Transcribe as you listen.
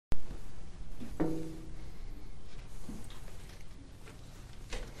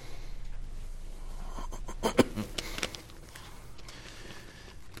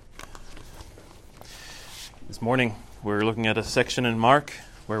This morning we're looking at a section in Mark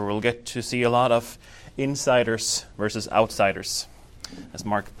where we'll get to see a lot of insiders versus outsiders, as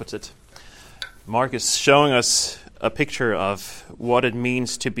Mark puts it. Mark is showing us a picture of what it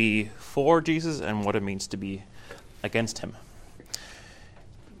means to be for Jesus and what it means to be against him.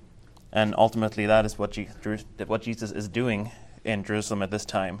 And ultimately that is what Jesus is doing in Jerusalem at this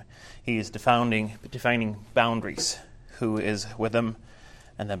time. He is defining boundaries, who is with him,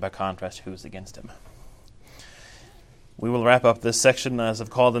 and then by contrast, who is against him. We will wrap up this section, as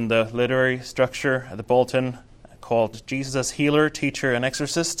I've called in the literary structure at the bulletin, called Jesus as Healer, Teacher, and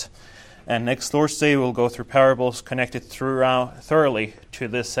Exorcist. And next Lord's Day, we'll go through parables connected throughout thoroughly to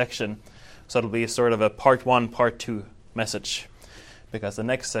this section. So it'll be sort of a part 1, part 2 message, because the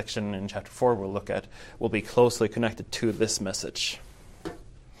next section in chapter 4 we'll look at will be closely connected to this message.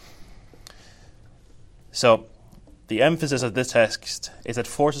 So the emphasis of this text is that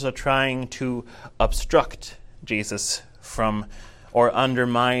forces are trying to obstruct Jesus from or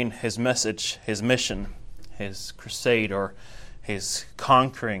undermine his message, his mission, his crusade, or his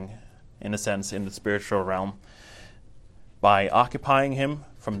conquering, in a sense, in the spiritual realm, by occupying him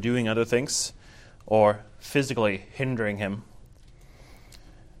from doing other things or physically hindering him.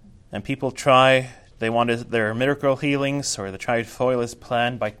 And people they wanted their miracle healings, or they tried to foil his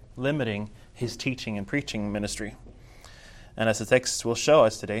plan by limiting his teaching and preaching ministry. And as the text will show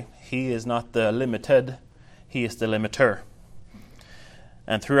us today, he is not the limited, he is the limiter.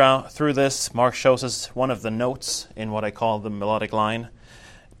 And through this, Mark shows us one of the notes in what I call the melodic line.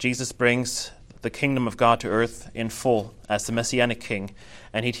 Jesus brings the kingdom of God to earth in full as the Messianic King,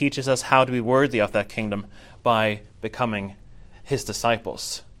 and he teaches us how to be worthy of that kingdom by becoming his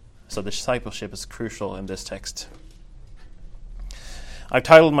disciples. So discipleship is crucial in this text. I've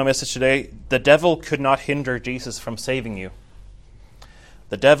titled my message today, "The Devil Could Not Hinder Jesus from Saving You."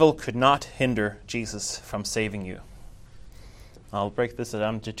 The devil could not hinder Jesus from saving you. I'll break this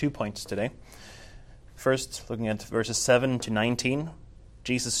down into 2 points today. First, looking at verses 7 to 19,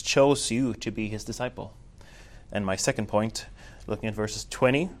 Jesus chose you to be his disciple. And my second point, looking at verses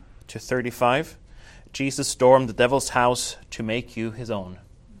 20 to 35, Jesus stormed the devil's house to make you his own.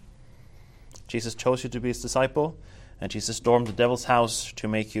 Jesus chose you to be his disciple, and Jesus stormed the devil's house to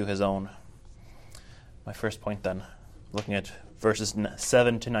make you his own. My first point then, looking at verses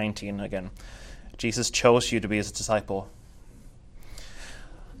 7 to 19 again. Jesus chose you to be his disciple.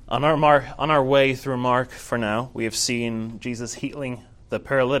 On our way through Mark for now, we have seen Jesus healing the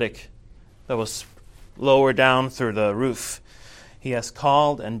paralytic that was lowered down through the roof. He has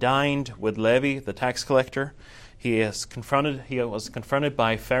called and dined with Levi, the tax collector. He was confronted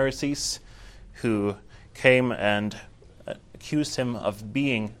by Pharisees who came and accused him of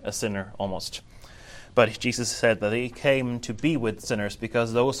being a sinner almost. But Jesus said that he came to be with sinners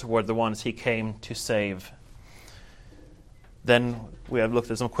because those were the ones he came to save. Then we have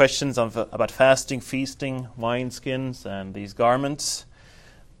looked at some questions about fasting, feasting, wineskins, and these garments,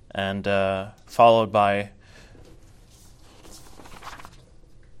 and followed by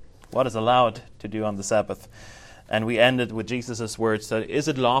what is allowed to do on the Sabbath. And we ended with Jesus' words that, is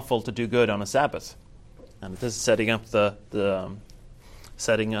it lawful to do good on a Sabbath? And this is setting up the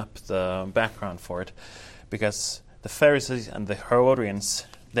background for it, because the Pharisees and the Herodians,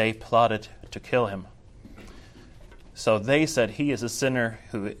 they plotted to kill him. So they said he is a sinner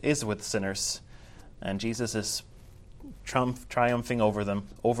who is with sinners, and Jesus is triumphing over them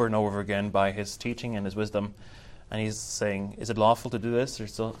over and over again by his teaching and his wisdom. And he's saying, is it lawful to do this, or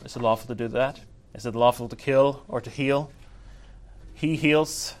is it lawful to do that? Is it lawful to kill or to heal? He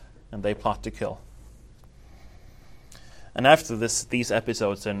heals, and they plot to kill. And after these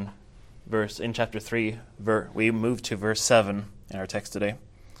episodes in chapter 3, we move to verse 7 in our text today.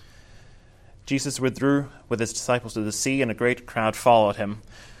 Jesus withdrew with his disciples to the sea, and a great crowd followed him,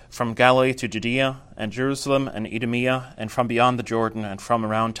 from Galilee to Judea and Jerusalem and Idumea, and from beyond the Jordan, and from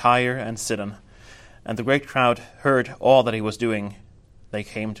around Tyre and Sidon. And the great crowd heard all that he was doing. They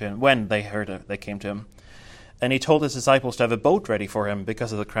came to him. When they heard it, they came to him. And he told his disciples to have a boat ready for him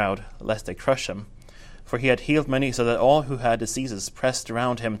because of the crowd, lest they crush him. For he had healed many, so that all who had diseases pressed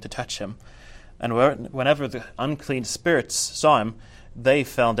around him to touch him. And whenever the unclean spirits saw him, they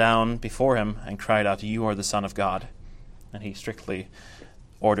fell down before him and cried out, "You are the Son of God." And he strictly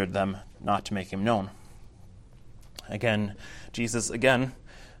ordered them not to make him known. Jesus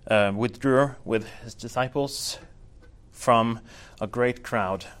withdrew with his disciples from a great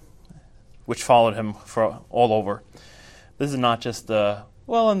crowd, which followed him all over. This is not just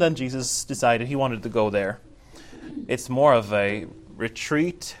and then Jesus decided he wanted to go there. It's more of a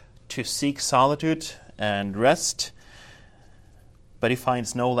retreat to seek solitude and rest, but he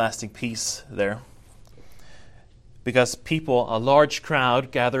finds no lasting peace there. because a large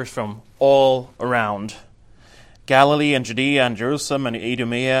crowd gathers from all around. Galilee and Judea and Jerusalem and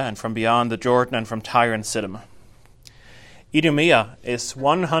Idumea and from beyond the Jordan and from Tyre and Sidon. Idumea is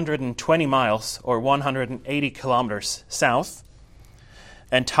 120 miles or 180 kilometers south,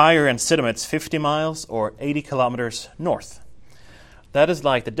 and Tyre and Sidon it's 50 miles or 80 kilometers north. That is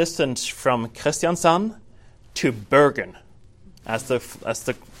like the distance from Kristiansand to Bergen, as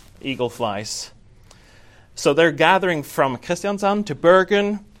the eagle flies. So they're gathering from Kristiansand to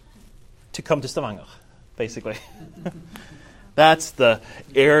Bergen to come to Stavanger, basically. That's the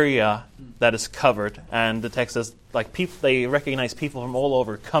area that is covered, and the text says they recognize people from all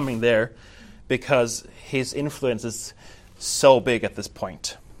over coming there because his influence is so big at this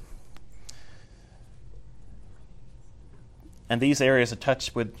point. And these areas are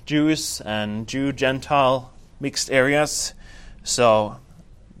touched with Jews and Jew-Gentile mixed areas, so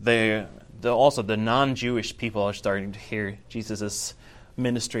also the non-Jewish people are starting to hear Jesus'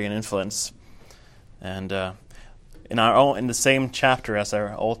 ministry and influence. And in the same chapter as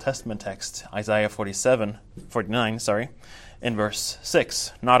our Old Testament text, Isaiah 49, in verse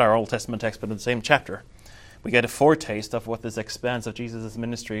 6, not our Old Testament text, but in the same chapter, we get a foretaste of what this expanse of Jesus'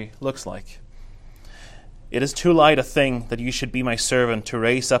 ministry looks like. It is too light a thing that you should be my servant to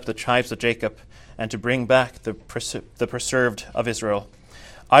raise up the tribes of Jacob and to bring back the preserved of Israel.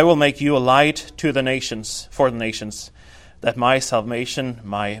 I will make you a light to the nations, for the nations, that my salvation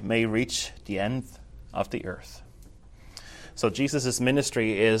may reach the end of the earth. So Jesus'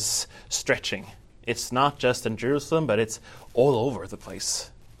 ministry is stretching. It's not just in Jerusalem, but it's all over the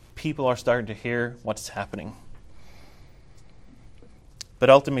place. People are starting to hear what's happening. But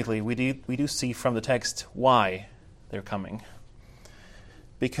ultimately, we do see from the text why they're coming.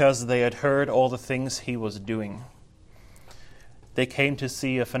 Because they had heard all the things he was doing. They came to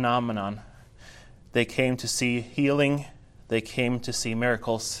see a phenomenon. They came to see healing. They came to see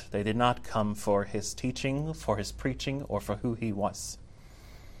miracles. They did not come for his teaching, for his preaching, or for who he was.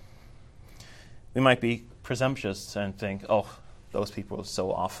 We might be presumptuous and think, those people are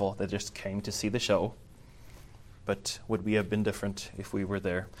so awful. They just came to see the show. But would we have been different if we were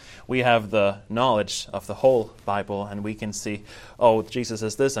there? We have the knowledge of the whole Bible, and we can see, Jesus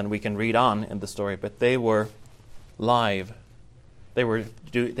is this, and we can read on in the story. But they were live. They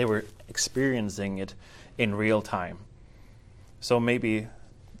were experiencing it in real time. So maybe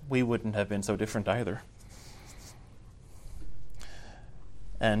we wouldn't have been so different either.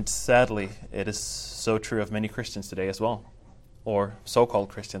 And sadly, it is so true of many Christians today as well, or so-called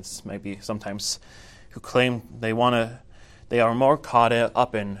Christians maybe sometimes, who claim they are more caught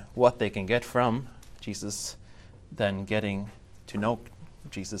up in what they can get from Jesus than getting to know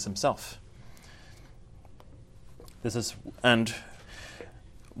Jesus himself. And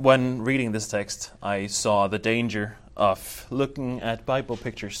when reading this text, I saw the danger of looking at Bible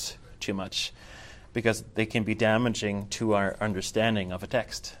pictures too much, because they can be damaging to our understanding of a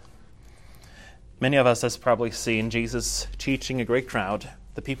text. Many of us has probably seen Jesus teaching a great crowd.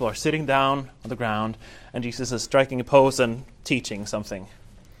 The people are sitting down on the ground, and Jesus is striking a pose and teaching something.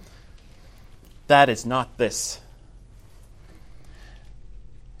 That is not this.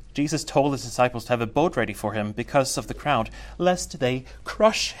 Jesus told his disciples to have a boat ready for him because of the crowd, lest they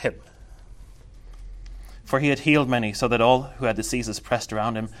crush him. For he had healed many, so that all who had diseases pressed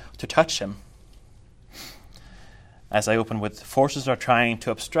around him to touch him. As I open with, forces are trying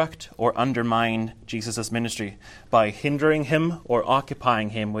to obstruct or undermine Jesus' ministry by hindering him or occupying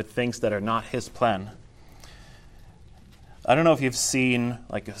him with things that are not his plan. I don't know if you've seen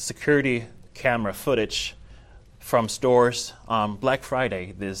a security camera footage from stores on Black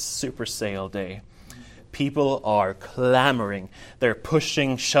Friday, this super sale day. People are clamoring. They're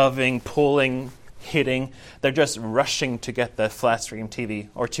pushing, shoving, pulling, hitting. They're just rushing to get the flat screen TV,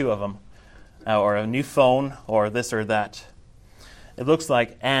 or two of them. Or a new phone, or this or that. It looks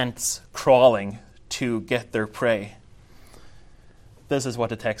like ants crawling to get their prey. This is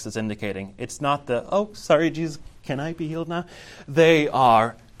what the text is indicating. It's not sorry, Jesus, can I be healed now? They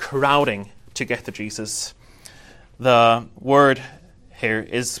are crowding to get to Jesus. The word here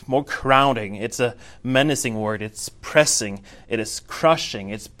is more crowding. It's a menacing word. It's pressing. It is crushing.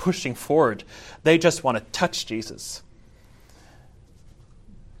 It's pushing forward. They just want to touch Jesus.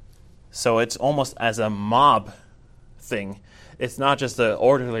 So it's almost as a mob thing. It's not just an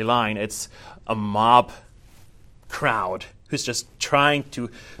orderly line. It's a mob crowd who's just trying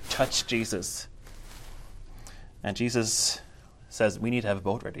to touch Jesus. And Jesus says we need to have a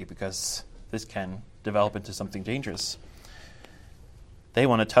boat ready because this can develop into something dangerous. They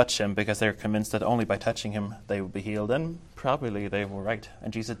want to touch him because they're convinced that only by touching him they will be healed. And probably they were right.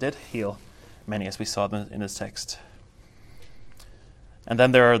 And Jesus did heal many, as we saw in this text. And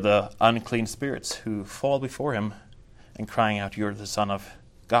then there are the unclean spirits who fall before him and crying out, "You're the Son of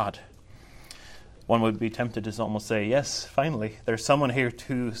God." One would be tempted to almost say, yes, finally, there's someone here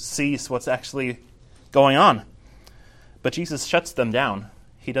who sees what's actually going on. But Jesus shuts them down.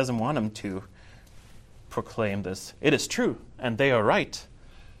 He doesn't want them to proclaim this. It is true, and they are right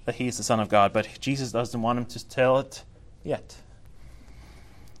that he is the Son of God, but Jesus doesn't want them to tell it yet.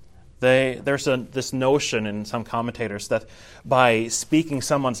 There's this notion in some commentators that by speaking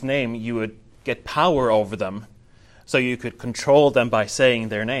someone's name, you would get power over them, so you could control them by saying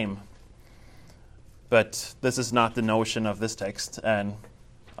their name. But this is not the notion of this text, and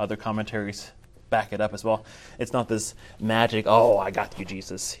other commentaries back it up as well. It's not this magic, "Oh, I got you,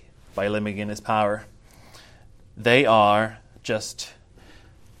 Jesus," by limiting his power. They are just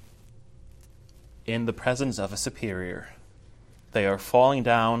in the presence of a superior. They are falling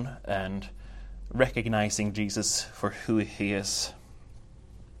down and recognizing Jesus for who he is.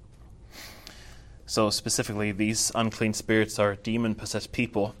 So specifically, these unclean spirits are demon-possessed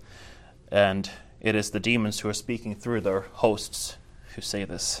people, and it is the demons who are speaking through their hosts who say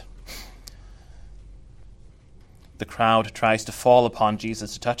this. The crowd tries to fall upon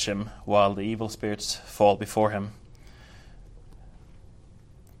Jesus to touch him, while the evil spirits fall before him.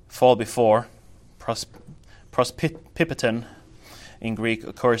 Fall before, prospipiton in Greek,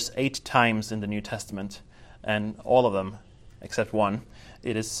 occurs 8 times in the New Testament, and all of them, except one,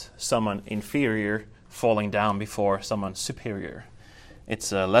 it is someone inferior falling down before someone superior.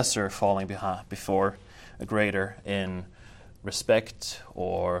 It's a lesser falling before a greater in respect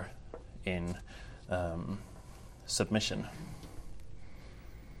or in submission.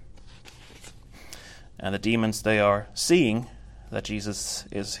 And the demons, they are seeing that Jesus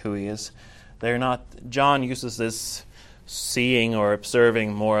is who he is. They're not. John uses this seeing or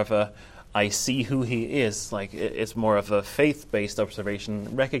observing more of a, I see who he is. Like it's more of a faith-based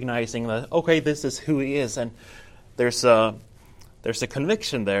observation, recognizing that, okay, this is who he is. And there's a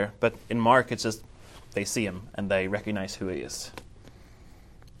conviction there, but in Mark it's just they see him and they recognize who he is.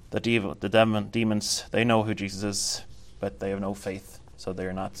 The demons, they know who Jesus is, but they have no faith, so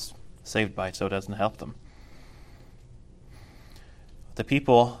they're not saved by it, so it doesn't help them. The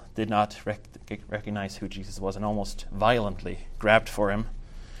people did not recognize who Jesus was and almost violently grabbed for him,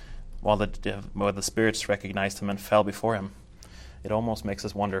 while the spirits recognized him and fell before him. It almost makes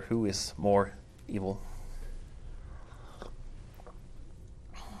us wonder who is more evil.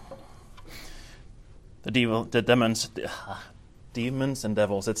 Demons and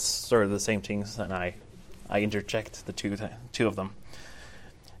devils, it's sort of the same things, and I interject the two of them.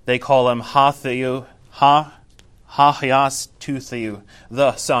 They call him Hahias Tutheu,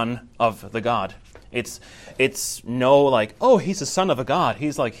 the son of the God. It's no like, oh, he's the son of a God.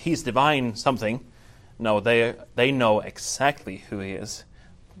 He's divine something. No, they know exactly who he is.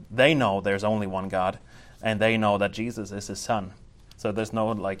 They know there's only one God, and they know that Jesus is his son. So there's no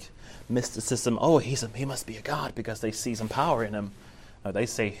like mysticism. Oh, he must be a God because they see some power in him. No, they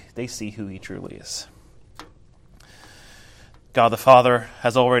see who he truly is. God the Father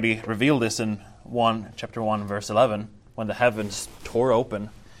has already revealed this in chapter 1, verse 11, when the heavens tore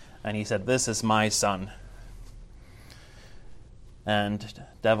open, and he said, "This is my son." And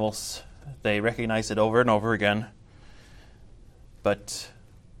devils, they recognize it over and over again. But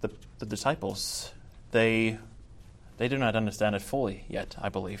the disciples, they do not understand it fully yet, I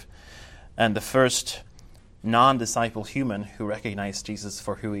believe. And the first non-disciple human who recognized Jesus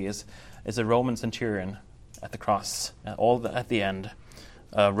for who he is a Roman centurion at the cross, at the end,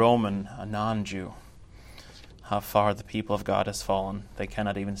 a Roman, a non-Jew. How far the people of God has fallen. They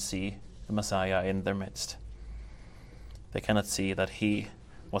cannot even see the Messiah in their midst. They cannot see that he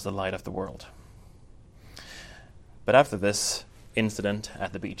was the light of the world. But after this incident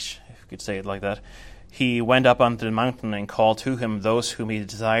at the beach, if you could say it like that, he went up onto the mountain and called to him those whom he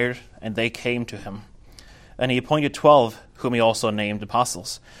desired, and they came to him. And he appointed 12, whom he also named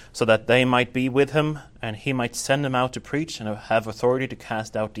apostles, so that they might be with him, and he might send them out to preach and have authority to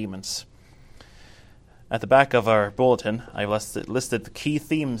cast out demons. At the back of our bulletin, I've listed the key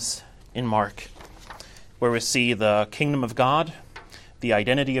themes in Mark, where we see the kingdom of God, the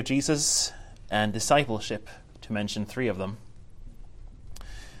identity of Jesus, and discipleship, to mention 3 of them.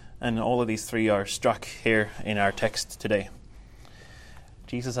 And all of these 3 are struck here in our text today.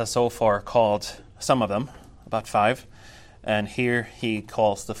 Jesus has so far called some of them, about 5, and here he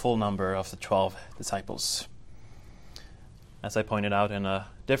calls the full number of the 12 disciples. As I pointed out in a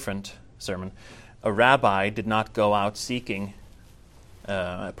different sermon, a rabbi did not go out seeking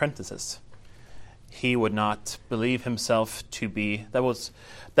apprentices. He would not believe himself to be,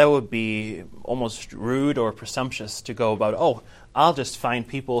 that would be almost rude or presumptuous to go about, oh, I'll just find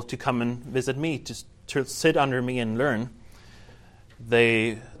people to come and visit me, to sit under me and learn.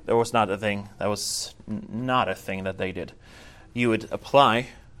 There was not a thing. That was not a thing that they did. You would apply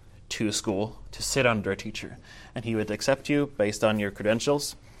to a school to sit under a teacher, and he would accept you based on your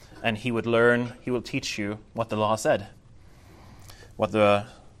credentials, and he would teach you what the law said, what the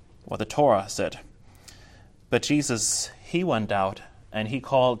Torah said. But Jesus, he went out, and he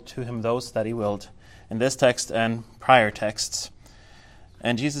called to him those that he willed, in this text and prior texts.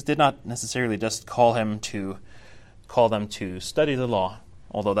 And Jesus did not necessarily just call them to study the law,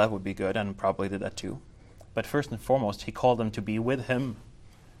 although that would be good, and probably did that too. But first and foremost, he called them to be with him.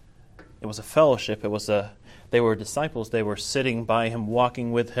 It was a fellowship. They were disciples. They were sitting by him,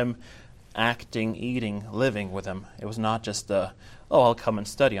 walking with him, acting, eating, living with him. It was not just I'll come and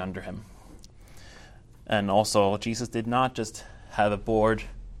study under him. And also, Jesus did not just have a board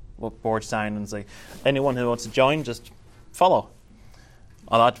sign and say, anyone who wants to join, just follow.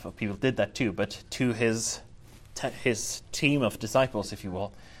 A lot of people did that too, but to his team of disciples, if you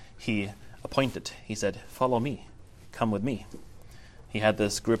will, he appointed. He said, follow me, come with me. He had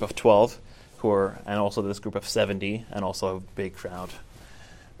this group of 12 and also this group of 70, and also a big crowd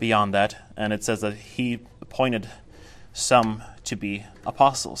beyond that. And it says that he appointed some to be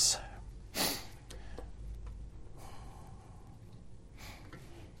apostles.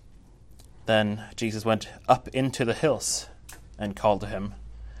 Then Jesus went up into the hills and called to him.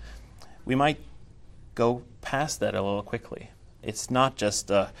 We might go past that a little quickly. It's not just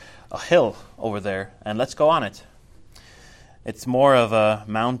a hill over there, and let's go on it. It's more of a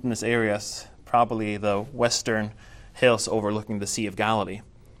mountainous areas, probably the western hills overlooking the Sea of Galilee.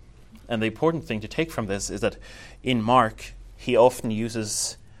 And the important thing to take from this is that in Mark, he often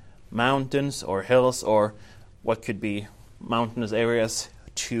uses mountains or hills or what could be mountainous areas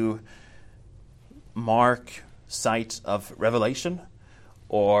to mark sites of revelation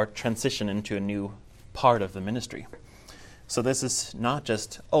or transition into a new part of the ministry. So this is not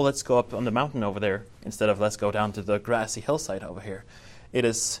just, let's go up on the mountain over there, instead of let's go down to the grassy hillside over here. It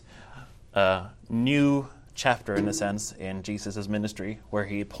is a new chapter, in a sense, in Jesus' ministry, where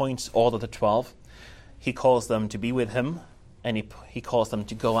he appoints all of the 12. He calls them to be with him, and he calls them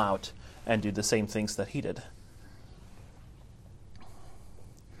to go out and do the same things that he did.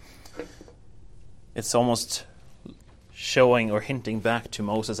 It's almost showing or hinting back to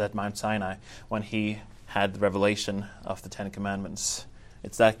Moses at Mount Sinai when he had the revelation of the Ten Commandments.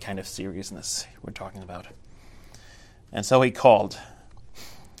 It's that kind of seriousness we're talking about. And so he called.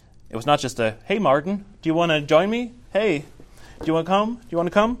 It was not just a, hey Martin, do you want to join me? Hey, do you want to come? Do you want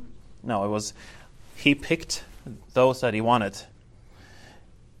to come? No, it was, he picked those that he wanted.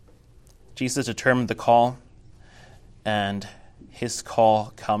 Jesus determined the call, and his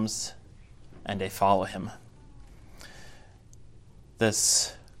call comes, and they follow him.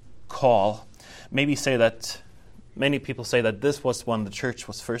 This call, many people say that this was when the church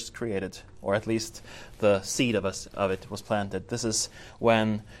was first created, or at least the seed of it was planted. This is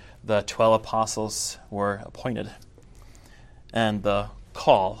when the 12 apostles were appointed. And the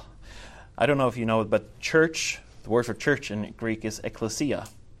call, I don't know if you know, but church, the word for church in Greek is ekklesia.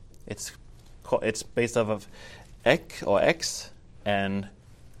 It's based off of ek or ex and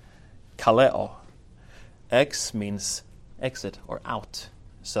kaleo. Ex means exit or out.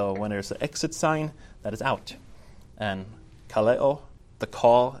 So when there's an exit sign, that is out. And kaleo, the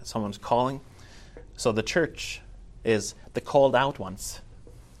call, someone's calling. So the church is the called out ones.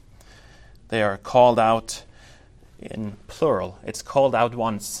 They are called out in plural. It's called out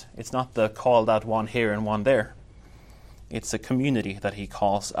ones. It's not the called out one here and one there. It's a community that he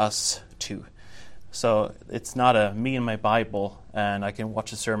calls us to. So it's not a me and my Bible and I can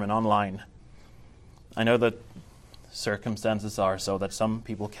watch a sermon online. I know that circumstances are so that some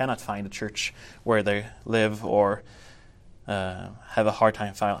people cannot find a church where they live or have a hard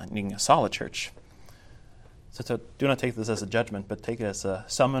time finding a solid church. So do not take this as a judgment, but take it as a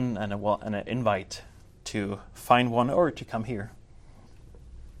summon and an invite to find one or to come here.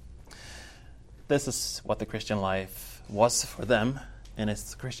 This is what the Christian life was for them, and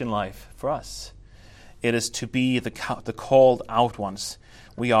it's the Christian life for us. It is to be the called out ones.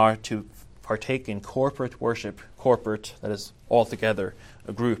 We are to partake in corporate worship, that is all together,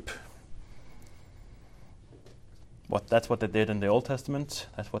 a group. That's what they did in the Old Testament,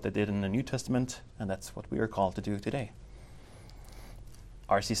 that's what they did in the New Testament, and that's what we are called to do today.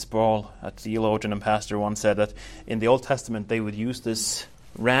 R.C. Sproul, a theologian and pastor, once said that in the Old Testament they would use this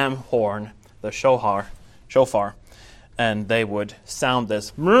ram horn, the shofar, and they would sound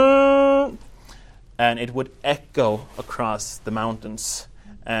this, and it would echo across the mountains,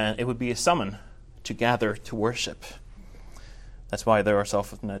 and it would be a summon to gather to worship. That's why there is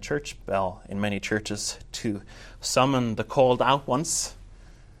often a church bell in many churches to summon the called out ones.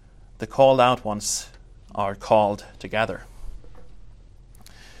 The called out ones are called together.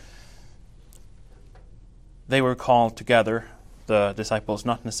 They were called together, the disciples,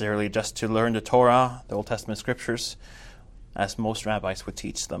 not necessarily just to learn the Torah, the Old Testament scriptures, as most rabbis would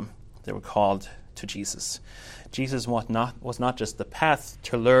teach them. They were called to Jesus. Jesus was not just the path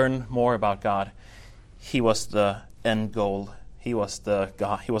to learn more about God. He was the end goal. He was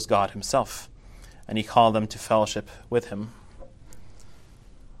God himself, and he called them to fellowship with him.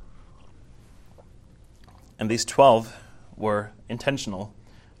 And these 12 were intentional,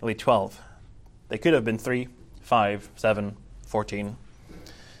 really 12. They could have been 3, 5, 7, 14,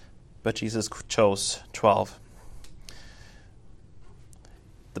 but Jesus chose 12.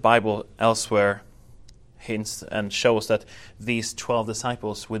 The Bible elsewhere hints and shows that these 12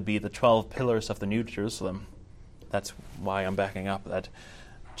 disciples would be the 12 pillars of the New Jerusalem. That's why I'm backing up that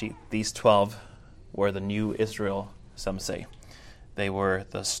these 12 were the new Israel, some say. They were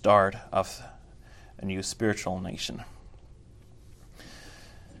the start of a new spiritual nation.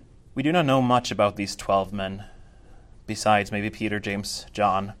 We do not know much about these 12 men, besides maybe Peter, James,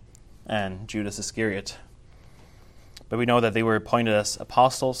 John, and Judas Iscariot. But we know that they were appointed as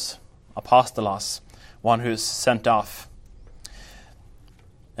apostles, apostolos, one who is sent off.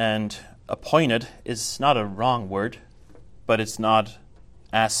 And appointed is not a wrong word, but it's not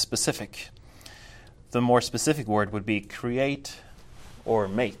as specific. The more specific word would be create or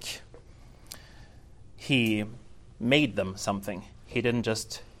make. He made them something. He didn't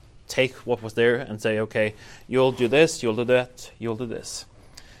just take what was there and say, okay, you'll do this, you'll do that, you'll do this.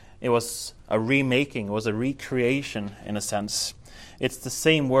 It was a remaking, it was a recreation in a sense. It's the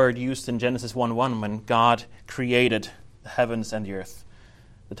same word used in Genesis 1:1 when God created the heavens and the earth.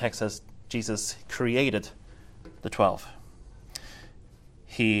 The text says Jesus created the 12.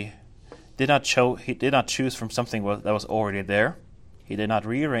 He did not choose from something that was already there. He did not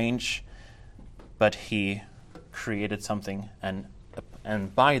rearrange, but he created something and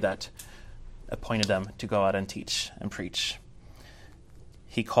by that appointed them to go out and teach and preach.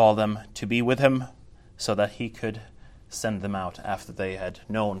 He called them to be with him so that he could send them out after they had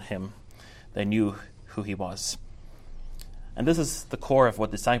known him. They knew who he was. And this is the core of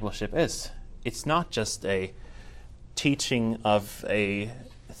what discipleship is. It's not just a teaching of a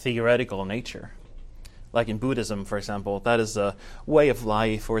theoretical nature. Like in Buddhism, for example, that is a way of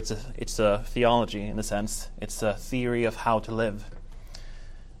life, or it's a theology in a sense. It's a theory of how to live.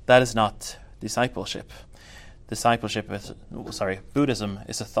 That is not discipleship. Buddhism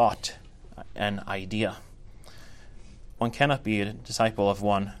is a thought, an idea. One cannot be a disciple of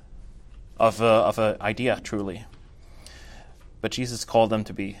an idea truly. But Jesus called them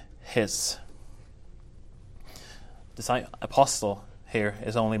to be his. Apostle here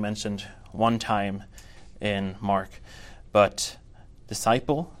is only mentioned one time in Mark, but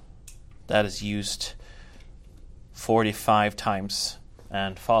disciple, that is used 45 times,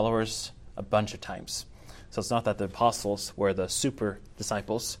 and followers a bunch of times. So it's not that the apostles were the super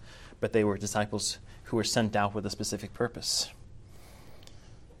disciples, but they were disciples who were sent out with a specific purpose.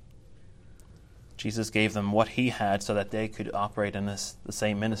 Jesus gave them what he had so that they could operate in the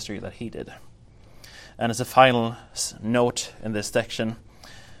same ministry that he did. And as a final note in this section,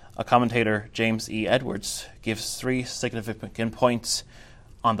 a commentator, James E. Edwards, gives 3 significant points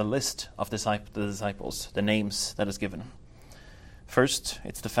on the list of the disciples, the names that is given. First,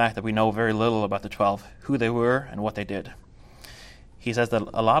 it's the fact that we know very little about the 12, who they were and what they did. He says that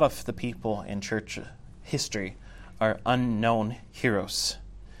a lot of the people in church history are unknown heroes.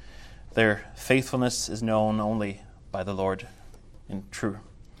 Their faithfulness is known only by the Lord in true.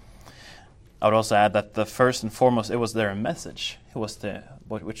 I would also add that the first and foremost, it was their message,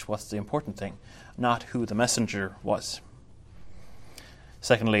 which was the important thing, not who the messenger was.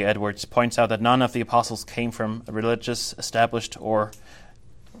 Secondly, Edwards points out that none of the apostles came from a religious establishment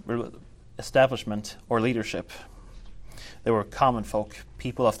or leadership. They were common folk,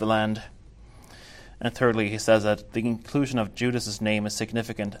 people of the land. And thirdly, he says that the inclusion of Judas's name is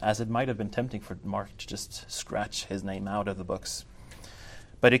significant, as it might have been tempting for Mark to just scratch his name out of the books.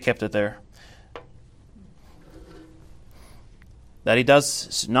 But he kept it there. That he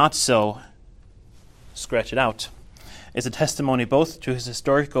does not so scratch it out is a testimony both to his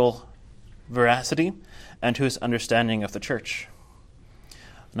historical veracity and to his understanding of the church.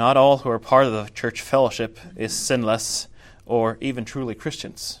 Not all who are part of the church fellowship is sinless or even truly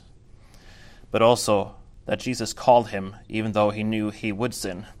Christians, but also that Jesus called him even though he knew he would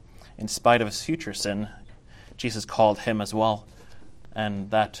sin. In spite of his future sin, Jesus called him as well, and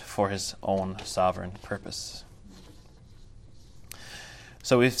that for his own sovereign purpose.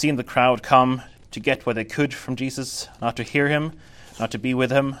 So we've seen the crowd come to get what they could from Jesus, not to hear him, not to be with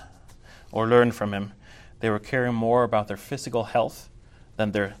him, or learn from him. They were caring more about their physical health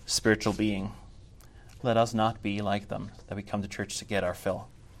than their spiritual being. Let us not be like them, that we come to church to get our fill.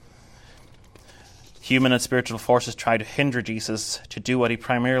 Human and spiritual forces try to hinder Jesus to do what he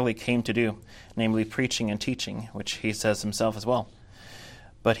primarily came to do, namely preaching and teaching, which he says himself as well.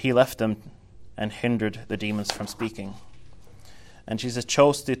 But he left them and hindered the demons from speaking. And Jesus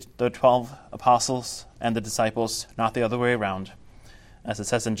chose the 12 apostles and the disciples, not the other way around. As it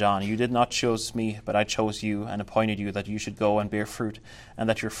says in John, "You did not choose me, but I chose you and appointed you that you should go and bear fruit, and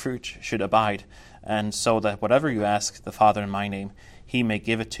that your fruit should abide, and so that whatever you ask the Father in my name, he may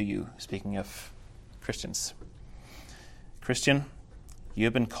give it to you." Speaking of Christians. Christian, you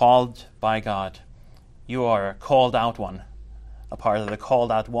have been called by God. You are a called out one, a part of the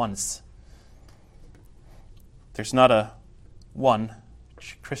called out ones. There's not a one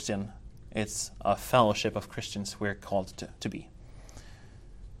Christian, it's a fellowship of Christians we're called to be.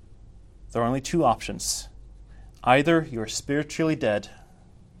 There are only two options. Either you're spiritually dead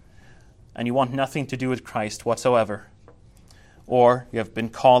and you want nothing to do with Christ whatsoever, or you have been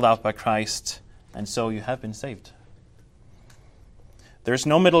called out by Christ and so you have been saved. There's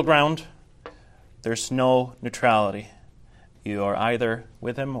no middle ground. There's no neutrality. You are either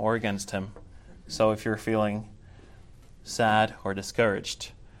with him or against him. So if you're feeling sad or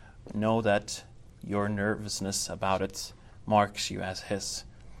discouraged, know that your nervousness about it marks you as his.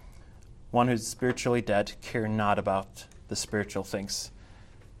 One who's spiritually dead care not about the spiritual things.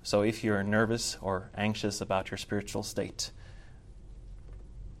 So if you're nervous or anxious about your spiritual state,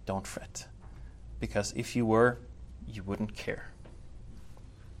 don't fret. Because if you were, you wouldn't care.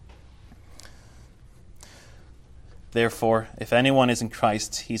 Therefore, if anyone is in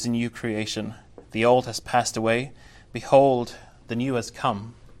Christ, he's a new creation. The old has passed away. Behold, the new has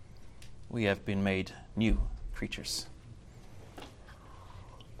come. We have been made new creatures.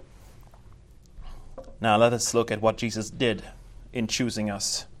 Now let us look at what Jesus did in choosing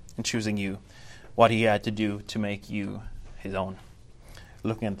us, in choosing you, what he had to do to make you his own.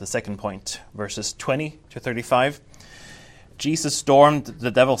 Looking at the second point, verses 20 to 35. Jesus stormed the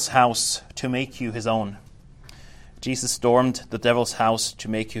devil's house to make you his own. Jesus stormed the devil's house to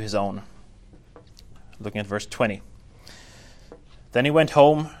make you his own. Looking at verse 20. Then he went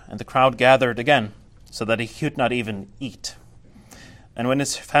home, and the crowd gathered again, so that he could not even eat. And when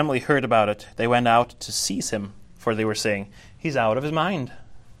his family heard about it, they went out to seize him, for they were saying, "He's out of his mind."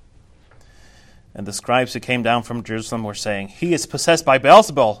 And the scribes who came down from Jerusalem were saying, "He is possessed by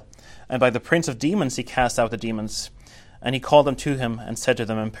Beelzebul, and by the prince of demons he cast out the demons." And he called them to him and said to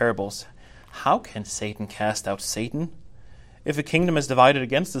them in parables, "How can Satan cast out Satan? If a kingdom is divided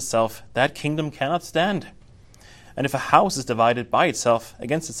against itself, that kingdom cannot stand. And if a house is divided by itself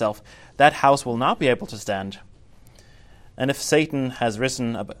against itself, that house will not be able to stand. And if Satan has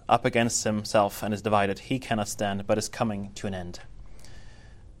risen up against himself and is divided, he cannot stand, but is coming to an end.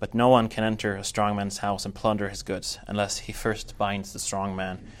 But no one can enter a strong man's house and plunder his goods, unless he first binds the strong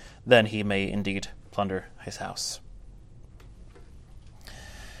man. Then he may indeed plunder his house."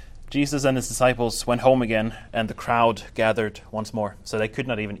 Jesus and his disciples went home again, and the crowd gathered once more, so they could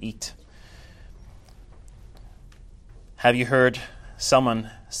not even eat. Have you heard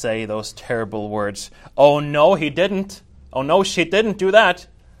someone say those terrible words, "Oh no, he didn't. Oh no, she didn't do that"?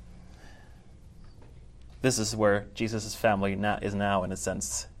 This is where Jesus' family is now, in a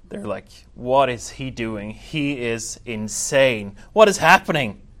sense. They're like, what is he doing? He is insane. What is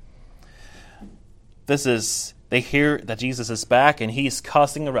happening? They hear that Jesus is back and he's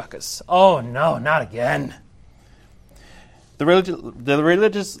causing a ruckus. Oh no, not again. The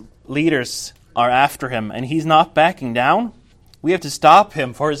religious leaders are after him and he's not backing down. We have to stop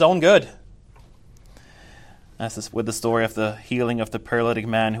him for his own good. As with the story of the healing of the paralytic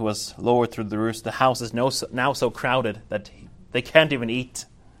man who was lowered through the roof, the house is now so crowded that they can't even eat.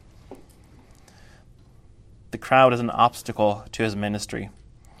 The crowd is an obstacle to his ministry.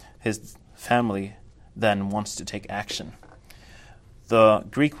 His family then wants to take action. The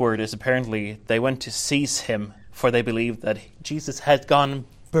Greek word is apparently they went to seize him, for they believed that Jesus had gone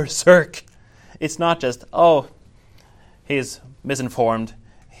berserk. It's not just, he is misinformed,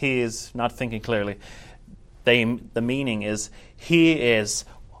 he is not thinking clearly. The meaning is he is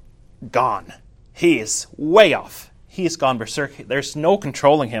gone. He is way off. He has gone berserk. There's no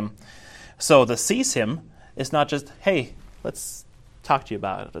controlling him. So the seize him is not just, hey, let's talk to you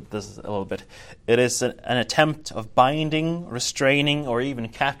about this a little bit. It is an attempt of binding, restraining, or even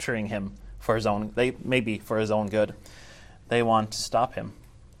capturing him for his own, maybe for his own good. They want to stop him.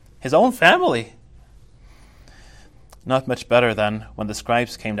 His own family. Not much better than when the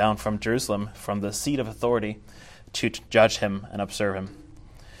scribes came down from Jerusalem, from the seat of authority, to judge him and observe him.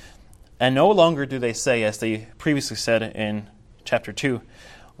 And no longer do they say, as they previously said in chapter 2,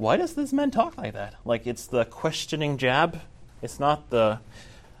 why does this man talk like that? Like, it's the questioning jab. It's not the...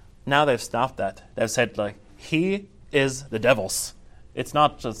 Now they've stopped that. They've said, like, he is the devil's. It's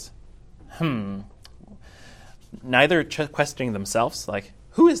not just, Neither questioning themselves, like,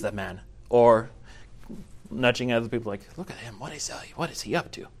 who is that man? Or nudging other people, like, look at him. What is he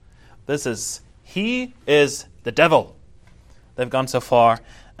up to? This is, he is the devil. They've gone so far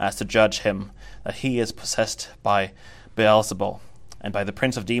as to judge him, that he is possessed by Beelzebul, and by the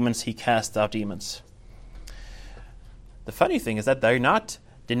prince of demons he casts out demons. The funny thing is that they're not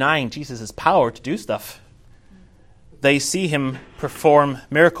denying Jesus' power to do stuff. They see him perform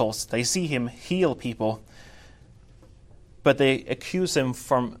miracles. They see him heal people. But they accuse him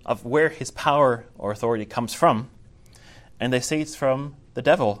of where his power or authority comes from. And they say it's from the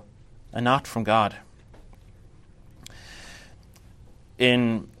devil and not from God.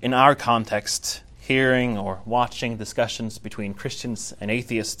 In our context, hearing or watching discussions between Christians and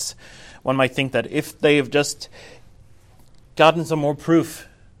atheists, one might think that if they've just gotten some more proof,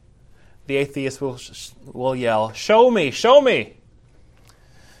 the atheist will yell, "Show me, show me!"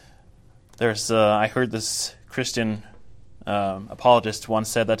 I heard this Christian apologist once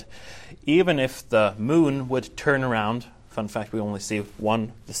said that even if the moon would turn around, fun fact, we only see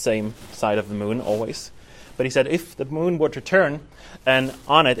the same side of the moon always, but he said if the moon were to turn and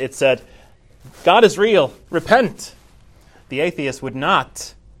on it said, "God is real, repent," the atheist would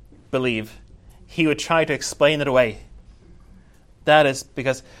not believe. He would try to explain it away. That is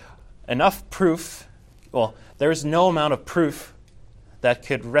because enough proof, there is no amount of proof that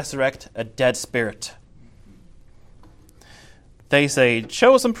could resurrect a dead spirit. They say,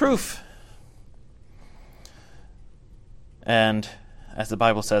 show us some proof. And as the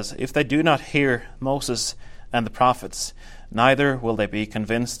Bible says, if they do not hear Moses and the prophets, neither will they be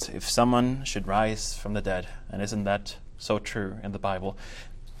convinced if someone should rise from the dead. And isn't that so true in the Bible?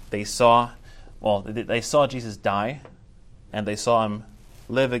 They saw Jesus die, and they saw him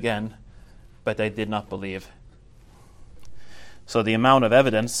live again, but they did not believe. So the amount of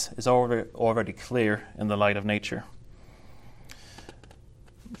evidence is already clear in the light of nature.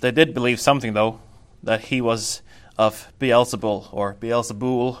 They did believe something, though, that he was of Beelzebul, or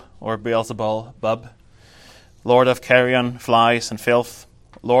Beelzebub, Lord of carrion, flies, and filth,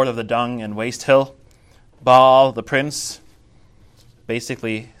 Lord of the dung and waste hill, Baal, the prince,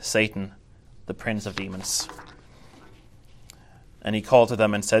 basically Satan, the prince of demons. And he called to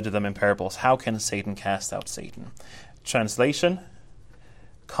them and said to them in parables, how can Satan cast out Satan? Translation,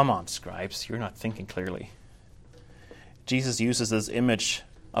 come on, scribes, you're not thinking clearly. Jesus uses this image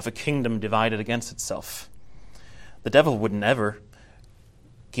of a kingdom divided against itself. The devil would never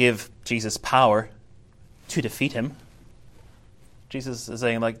give Jesus power to defeat him. Jesus is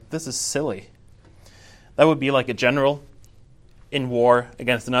saying, this is silly. That would be like a general in war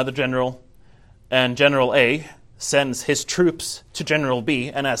against another general, and General A sends his troops to General B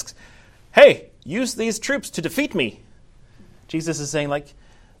and asks, hey, use these troops to defeat me. Jesus is saying,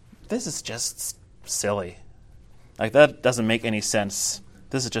 this is just silly. That doesn't make any sense.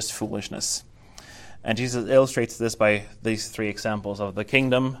 This is just foolishness. And Jesus illustrates this by these three examples of the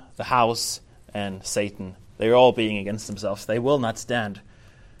kingdom, the house, and Satan. They're all being against themselves. They will not stand.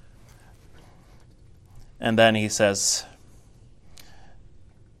 And then he says,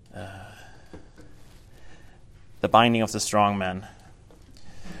 the binding of the strong man.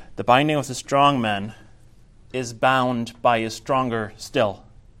 The binding of the strong man is bound by a stronger still.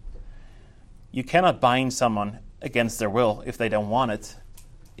 You cannot bind someone against their will if they don't want it,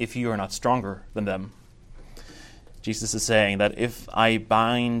 if you are not stronger than them. Jesus is saying that if I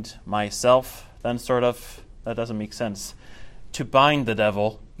bind myself, then that doesn't make sense. To bind the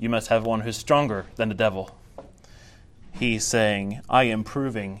devil, you must have one who's stronger than the devil. He's saying, I am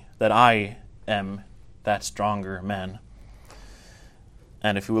proving that I am that stronger man.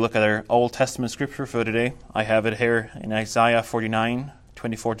 And if we look at our Old Testament scripture for today, I have it here in Isaiah 49,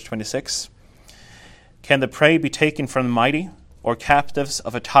 24-26. Can the prey be taken from the mighty, or captives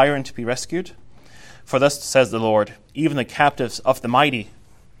of a tyrant be rescued? For thus says the Lord, even the captives of the mighty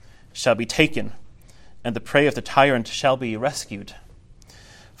shall be taken, and the prey of the tyrant shall be rescued.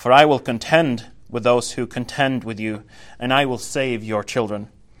 For I will contend with those who contend with you, and I will save your children.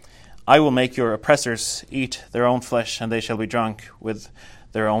 I will make your oppressors eat their own flesh, and they shall be drunk with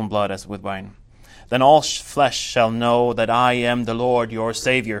their own blood as with wine. Then all flesh shall know that I am the Lord your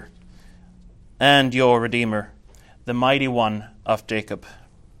Savior, and your Redeemer, the mighty one of Jacob.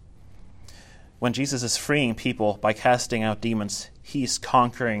 when Jesus is freeing people by casting out demons, he's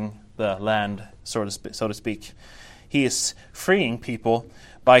conquering the land, so to speak. He is freeing people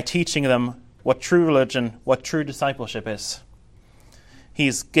by teaching them what true religion, what true discipleship is. He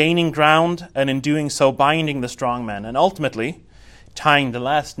is gaining ground, and in doing so binding the strong man, and ultimately tying the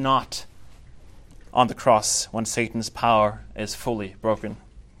last knot on the cross when Satan's power is fully broken.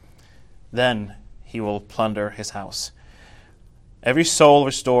 Then he will plunder his house. Every soul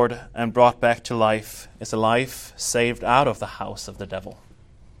restored and brought back to life is a life saved out of the house of the devil.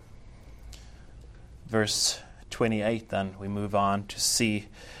 Verse 28, then we move on to see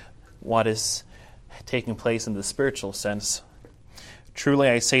what is taking place in the spiritual sense. Truly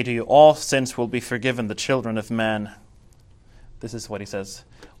I say to you, all sins will be forgiven the children of man. This is what he says.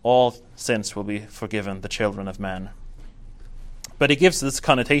 All sins will be forgiven the children of man. But he gives this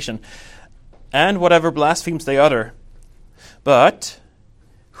connotation. And whatever blasphemes they utter. But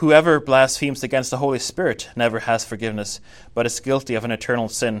whoever blasphemes against the Holy Spirit never has forgiveness, but is guilty of an eternal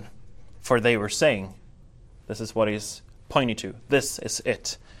sin. For they were saying, this is what he's pointing to. This is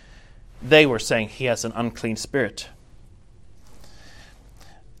it. They were saying he has an unclean spirit.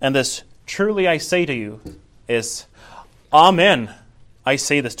 And this, truly I say to you, is, Amen, I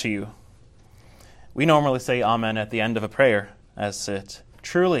say this to you. We normally say Amen at the end of a prayer, as it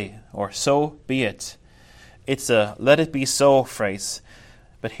truly, or so be it. It's a let it be so phrase.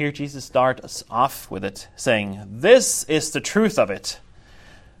 But here Jesus starts off with it, saying, this is the truth of it.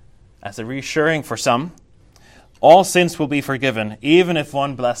 As a reassuring for some, all sins will be forgiven, even if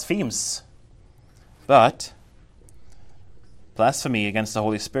one blasphemes. But blasphemy against the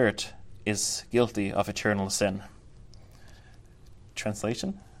Holy Spirit is guilty of eternal sin.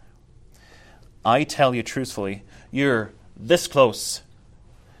 Translation? I tell you truthfully, you're this close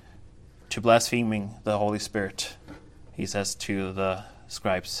to blaspheming the Holy Spirit, he says to the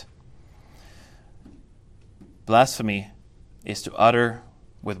scribes. Blasphemy is to utter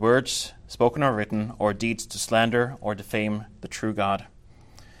with words, spoken or written, or deeds to slander or defame the true God.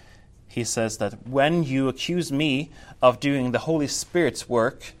 He says that when you accuse me of doing the Holy Spirit's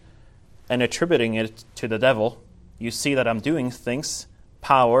work and attributing it to the devil, you see that I'm doing things,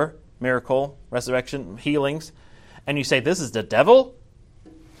 power, miracle, resurrection, healings, and you say this is the devil?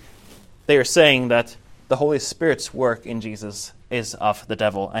 They are saying that the Holy Spirit's work in Jesus is of the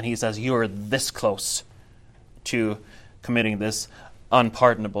devil, and he says you're this close to committing this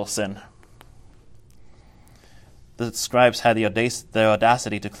unpardonable sin. The scribes had the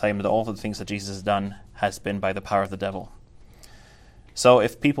audacity to claim that all the things that Jesus has done has been by the power of the devil. So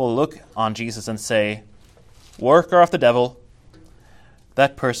if people look on Jesus and say, worker of the devil,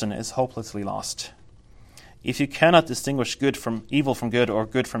 that person is hopelessly lost. If you cannot distinguish good from evil from good or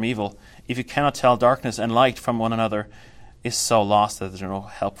good from evil, if you cannot tell darkness and light from one another, is so lost that there's no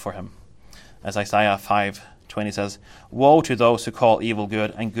help for him. As Isaiah 5:20 says, woe to those who call evil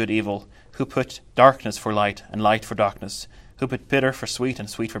good and good evil, who put darkness for light and light for darkness, who put bitter for sweet and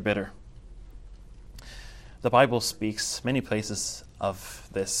sweet for bitter. The Bible speaks many places of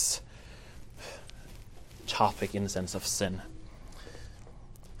this topic in the sense of sin.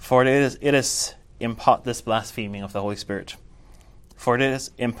 For it is this blaspheming of the Holy Spirit. For it is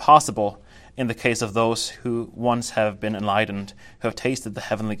impossible in the case of those who once have been enlightened, who have tasted the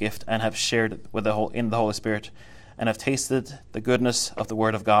heavenly gift and have shared with in the Holy Spirit, and have tasted the goodness of the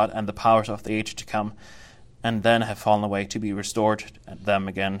Word of God and the powers of the age to come, and then have fallen away, to be restored them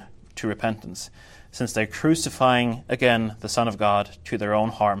again to repentance, since they're crucifying again the Son of God to their own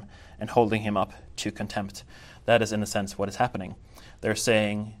harm and holding him up to contempt. That is, in a sense, what is happening. They're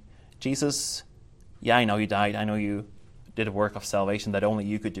saying, Jesus, yeah, I know you died. I know you did a work of salvation that only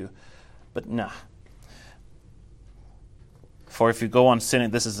you could do. But nah. For if you go on sinning,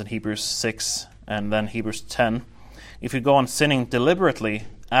 this is in Hebrews 6 and then Hebrews 10. If you go on sinning deliberately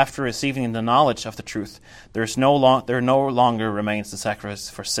after receiving the knowledge of the truth, there no longer remains the sacrifice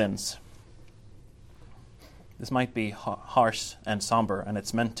for sins. This might be harsh and somber, and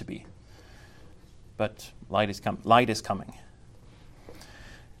it's meant to be. But light is coming.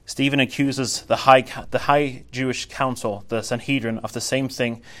 Stephen accuses the high Jewish council, the Sanhedrin, of the same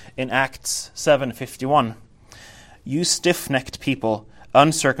thing in Acts 7:51. You stiff-necked people,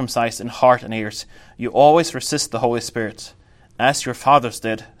 uncircumcised in heart and ears, you always resist the Holy Spirit. As your fathers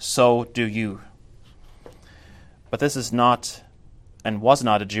did, so do you. But this is not and was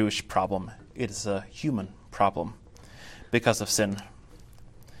not a Jewish problem. It is a human problem because of sin.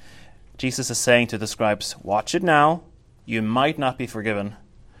 Jesus is saying to the scribes, watch it now. You might not be forgiven.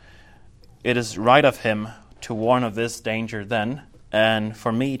 It is right of him to warn of this danger then, and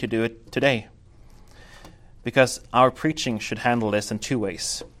for me to do it today. Because our preaching should handle this in two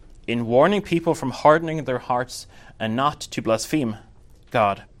ways. in warning people from hardening their hearts and not to blaspheme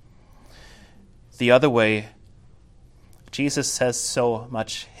God. The other way, Jesus says so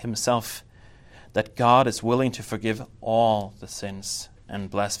much himself that God is willing to forgive all the sins and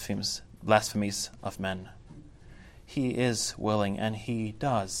blasphemies of men. He is willing, and he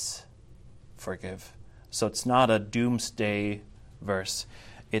does forgive. So it's not a doomsday verse.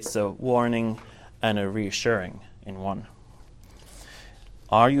 It's a warning and a reassuring in one.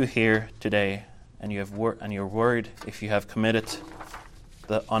 Are you here today and you're worried if you have committed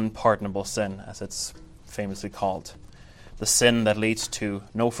the unpardonable sin, as it's famously called, the sin that leads to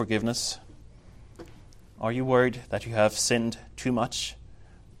no forgiveness? Are you worried that you have sinned too much,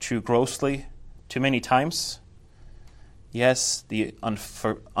 too grossly, too many times? Yes, the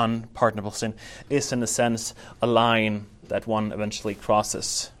unpardonable sin is, in a sense, a line that one eventually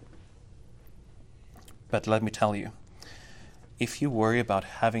crosses. But let me tell you, if you worry about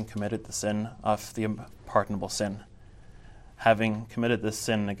having committed the sin of the unpardonable sin, having committed this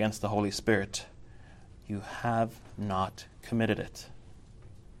sin against the Holy Spirit, you have not committed it.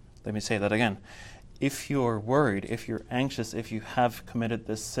 Let me say that again. If you're worried, if you're anxious, if you have committed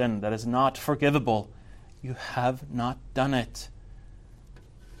this sin that is not forgivable, you have not done it.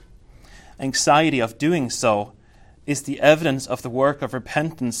 Anxiety of doing so is the evidence of the work of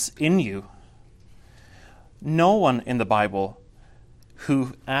repentance in you. No one in the Bible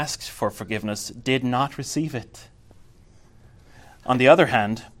who asked for forgiveness did not receive it. On the other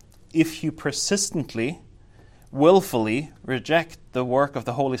hand, if you persistently, willfully reject the work of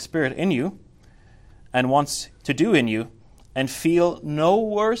the Holy Spirit in you and wants to do in you and feel no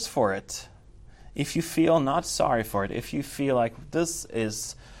worse for it, if you feel not sorry for it, if you feel like this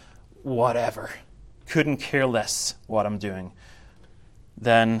is whatever, couldn't care less what I'm doing,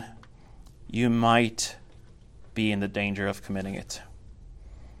 then you might be in the danger of committing it.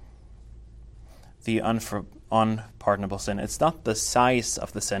 The unpardonable sin, it's not the size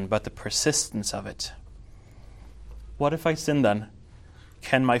of the sin, but the persistence of it. What if I sin then?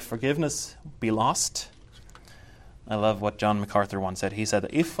 Can my forgiveness be lost? I love what John MacArthur once said. He said,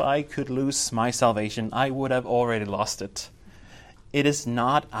 if I could lose my salvation, I would have already lost it. It is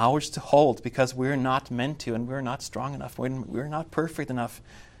not ours to hold because we're not meant to, and we're not strong enough. We're not perfect enough.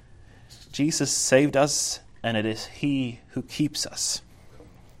 Jesus saved us, and it is he who keeps us.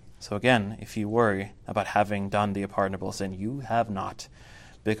 So again, if you worry about having done the unpardonable sin, you have not.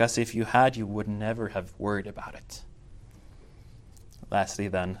 Because if you had, you would never have worried about it. Lastly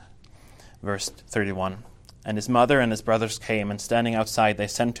then, verse 31. And his mother and his brothers came, and standing outside they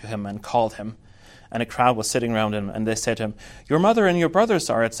sent to him and called him. And a crowd was sitting round him, and they said to him, your mother and your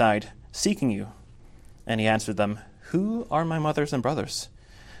brothers are outside, seeking you. And he answered them, who are my mothers and brothers?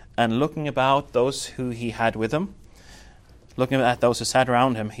 And looking about those who he had with him, looking at those who sat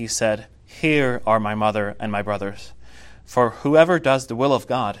around him, he said, here are my mother and my brothers. For whoever does the will of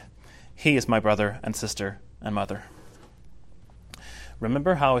God, he is my brother and sister and mother.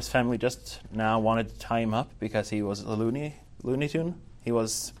 Remember how his family just now wanted to tie him up because he was a Looney Tune? He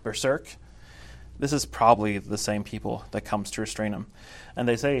was berserk. This is probably the same people that comes to restrain him. And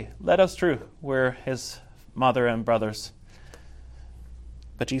they say, let us through. We're his mother and brothers.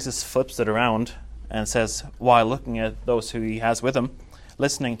 But Jesus flips it around and says, while looking at those who he has with him,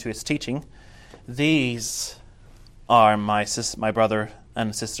 listening to his teaching, these are my brother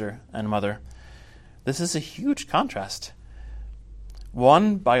and sister and mother. This is a huge contrast.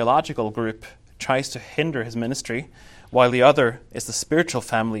 One biological group tries to hinder his ministry, while the other is the spiritual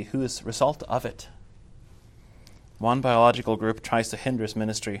family who is the result of it. One biological group tries to hinder his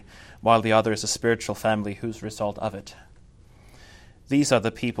ministry, while the other is the spiritual family who's the result of it. These are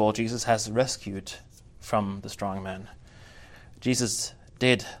the people Jesus has rescued from the strong man. Jesus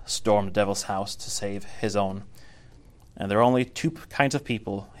did storm the devil's house to save his own. And there are only two kinds of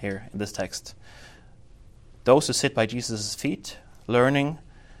people here in this text. Those who sit by Jesus' feet, learning,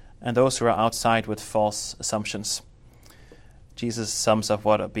 and those who are outside with false assumptions. Jesus sums up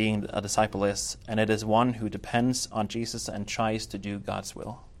what being a disciple is, and it is one who depends on Jesus and tries to do God's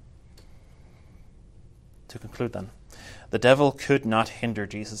will. To conclude then, the devil could not hinder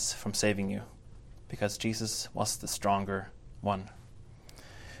Jesus from saving you, because Jesus was the stronger one.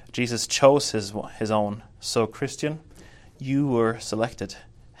 Jesus chose his own. So Christian, you were selected,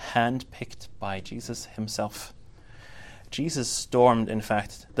 handpicked by Jesus himself. Jesus stormed, in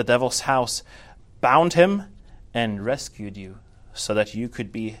fact, the devil's house, bound him, and rescued you so that you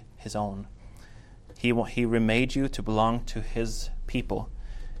could be his own. He remade you to belong to his people.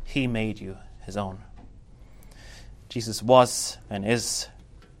 He made you his own. Jesus was and is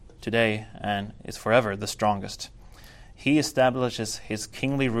today and is forever the strongest. He establishes his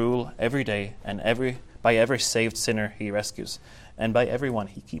kingly rule every day, and by every saved sinner he rescues, and by everyone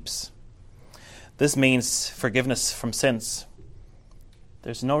he keeps. This means forgiveness from sins.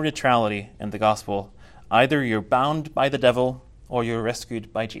 There's no neutrality in the gospel. Either you're bound by the devil or you're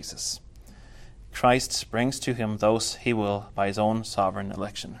rescued by Jesus. Christ brings to him those he will by his own sovereign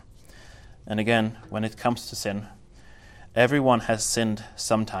election. And again, when it comes to sin, everyone has sinned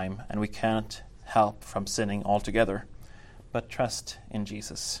sometime, and we can't help from sinning altogether. But trust in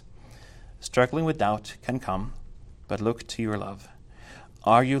Jesus. Struggling with doubt can come, but look to your love.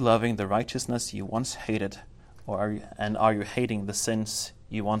 Are you loving the righteousness you once hated, or are you hating the sins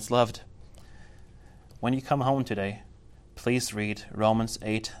you once loved? When you come home today, please read Romans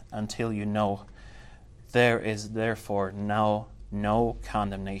 8 until you know, there is therefore now no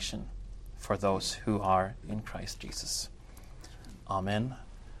condemnation for those who are in Christ Jesus. Amen.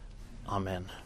 Amen.